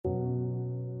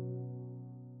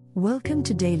Welcome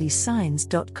to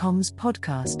dailysigns.com's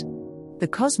podcast. The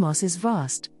cosmos is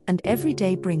vast, and every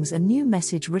day brings a new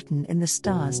message written in the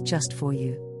stars just for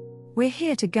you. We're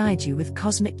here to guide you with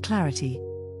cosmic clarity.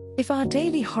 If our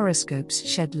daily horoscopes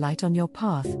shed light on your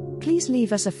path, please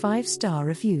leave us a 5-star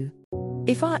review.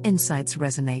 If our insights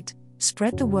resonate,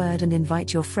 spread the word and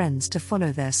invite your friends to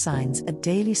follow their signs at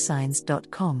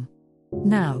dailysigns.com.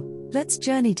 Now, let's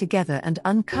journey together and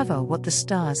uncover what the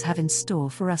stars have in store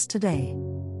for us today.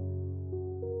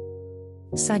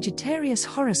 Sagittarius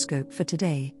horoscope for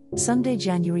today, Sunday,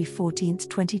 January 14,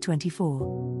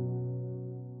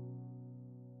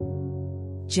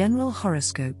 2024. General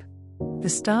horoscope. The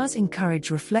stars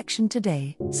encourage reflection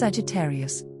today,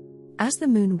 Sagittarius. As the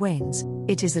moon wanes,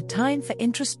 it is a time for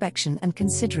introspection and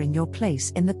considering your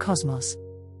place in the cosmos.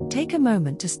 Take a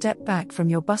moment to step back from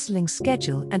your bustling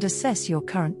schedule and assess your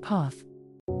current path.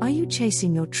 Are you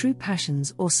chasing your true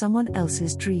passions or someone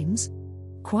else's dreams?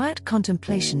 Quiet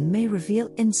contemplation may reveal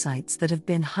insights that have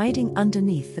been hiding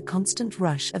underneath the constant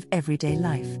rush of everyday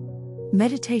life.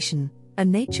 Meditation, a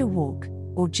nature walk,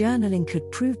 or journaling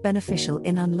could prove beneficial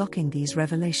in unlocking these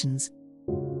revelations.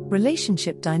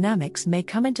 Relationship dynamics may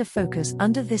come into focus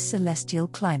under this celestial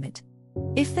climate.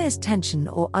 If there's tension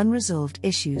or unresolved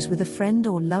issues with a friend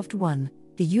or loved one,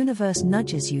 the universe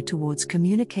nudges you towards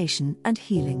communication and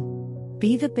healing.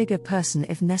 Be the bigger person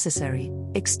if necessary.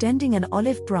 Extending an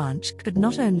olive branch could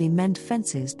not only mend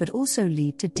fences but also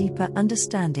lead to deeper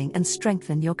understanding and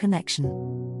strengthen your connection.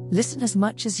 Listen as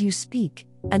much as you speak,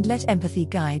 and let empathy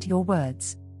guide your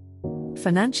words.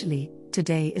 Financially,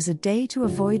 today is a day to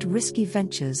avoid risky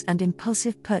ventures and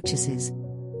impulsive purchases.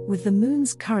 With the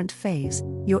moon's current phase,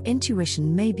 your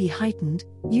intuition may be heightened.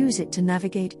 Use it to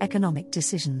navigate economic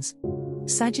decisions.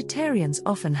 Sagittarians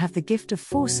often have the gift of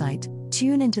foresight.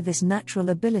 Tune into this natural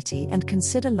ability and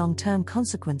consider long-term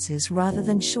consequences rather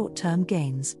than short-term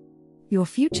gains. Your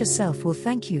future self will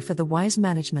thank you for the wise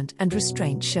management and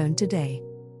restraint shown today.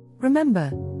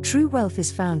 Remember, true wealth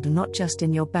is found not just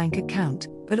in your bank account,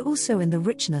 but also in the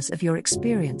richness of your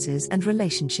experiences and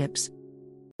relationships.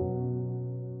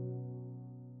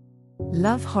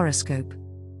 Love horoscope.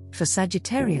 For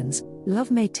Sagittarians,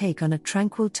 love may take on a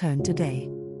tranquil tone today.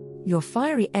 Your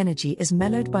fiery energy is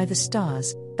mellowed by the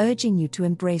stars, urging you to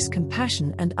embrace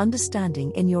compassion and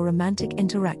understanding in your romantic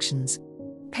interactions.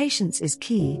 Patience is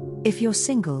key. If you're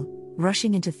single,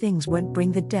 rushing into things won't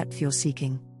bring the depth you're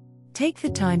seeking. Take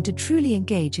the time to truly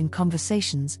engage in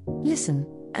conversations, listen,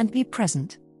 and be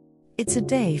present. It's a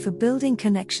day for building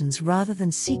connections rather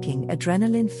than seeking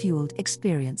adrenaline-fueled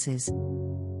experiences.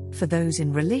 For those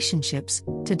in relationships,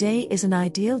 today is an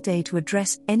ideal day to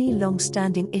address any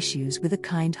long-standing issues with a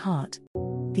kind heart.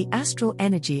 The astral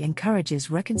energy encourages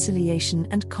reconciliation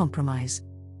and compromise.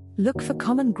 Look for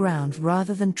common ground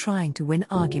rather than trying to win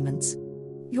arguments.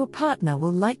 Your partner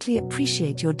will likely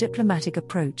appreciate your diplomatic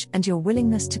approach and your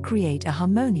willingness to create a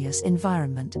harmonious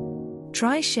environment.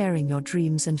 Try sharing your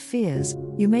dreams and fears.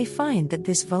 You may find that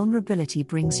this vulnerability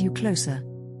brings you closer.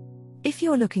 If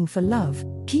you're looking for love,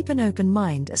 keep an open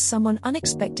mind as someone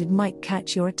unexpected might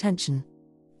catch your attention.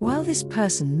 While this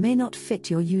person may not fit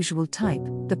your usual type,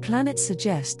 the planets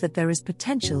suggest that there is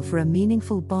potential for a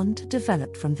meaningful bond to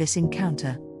develop from this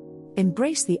encounter.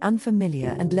 Embrace the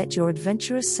unfamiliar and let your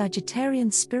adventurous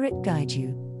Sagittarian spirit guide you,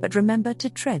 but remember to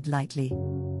tread lightly.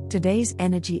 Today's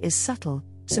energy is subtle,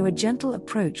 so a gentle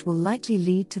approach will likely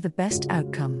lead to the best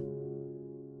outcome.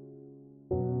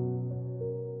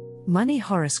 Money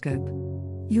horoscope.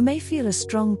 You may feel a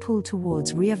strong pull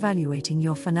towards re-evaluating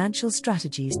your financial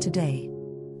strategies today.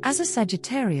 As a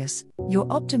Sagittarius, your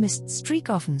optimist streak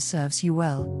often serves you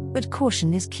well, but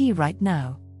caution is key right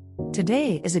now.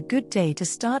 Today is a good day to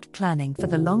start planning for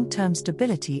the long-term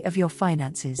stability of your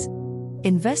finances.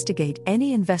 Investigate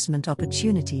any investment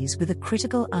opportunities with a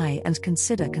critical eye and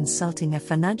consider consulting a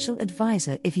financial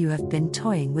advisor if you have been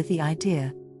toying with the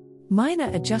idea. Minor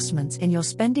adjustments in your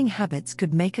spending habits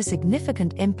could make a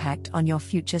significant impact on your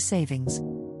future savings.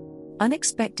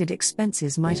 Unexpected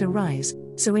expenses might arise,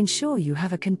 so ensure you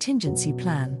have a contingency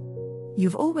plan.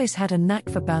 You've always had a knack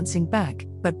for bouncing back,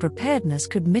 but preparedness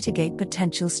could mitigate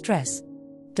potential stress.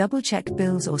 Double-check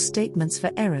bills or statements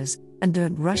for errors, and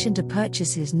don't rush into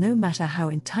purchases no matter how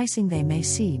enticing they may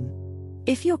seem.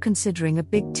 If you're considering a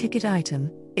big-ticket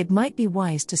item, it might be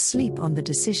wise to sleep on the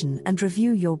decision and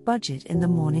review your budget in the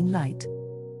morning light.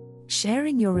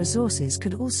 Sharing your resources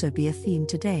could also be a theme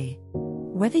today.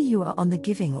 Whether you are on the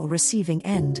giving or receiving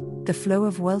end, the flow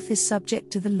of wealth is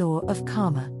subject to the law of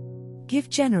karma. Give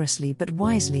generously but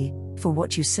wisely, for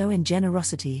what you sow in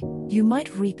generosity, you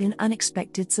might reap in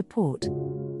unexpected support.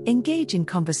 Engage in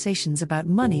conversations about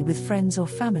money with friends or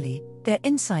family. Their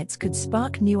insights could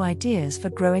spark new ideas for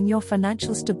growing your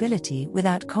financial stability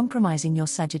without compromising your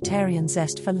Sagittarian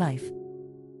zest for life.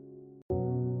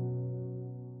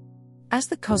 As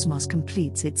the cosmos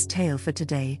completes its tale for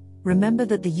today, remember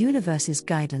that the universe's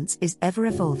guidance is ever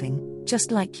evolving,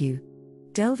 just like you.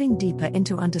 Delving deeper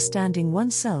into understanding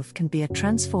oneself can be a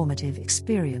transformative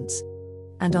experience.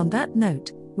 And on that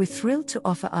note, we're thrilled to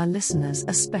offer our listeners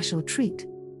a special treat.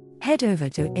 Head over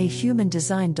to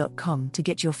ahumandesign.com to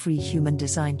get your free human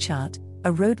design chart,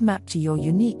 a roadmap to your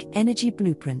unique energy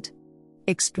blueprint.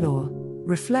 Explore,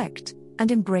 reflect,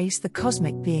 and embrace the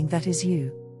cosmic being that is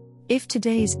you. If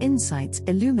today's insights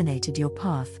illuminated your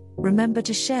path, remember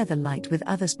to share the light with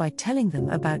others by telling them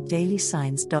about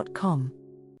dailysigns.com.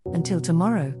 Until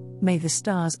tomorrow, may the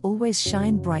stars always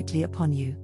shine brightly upon you.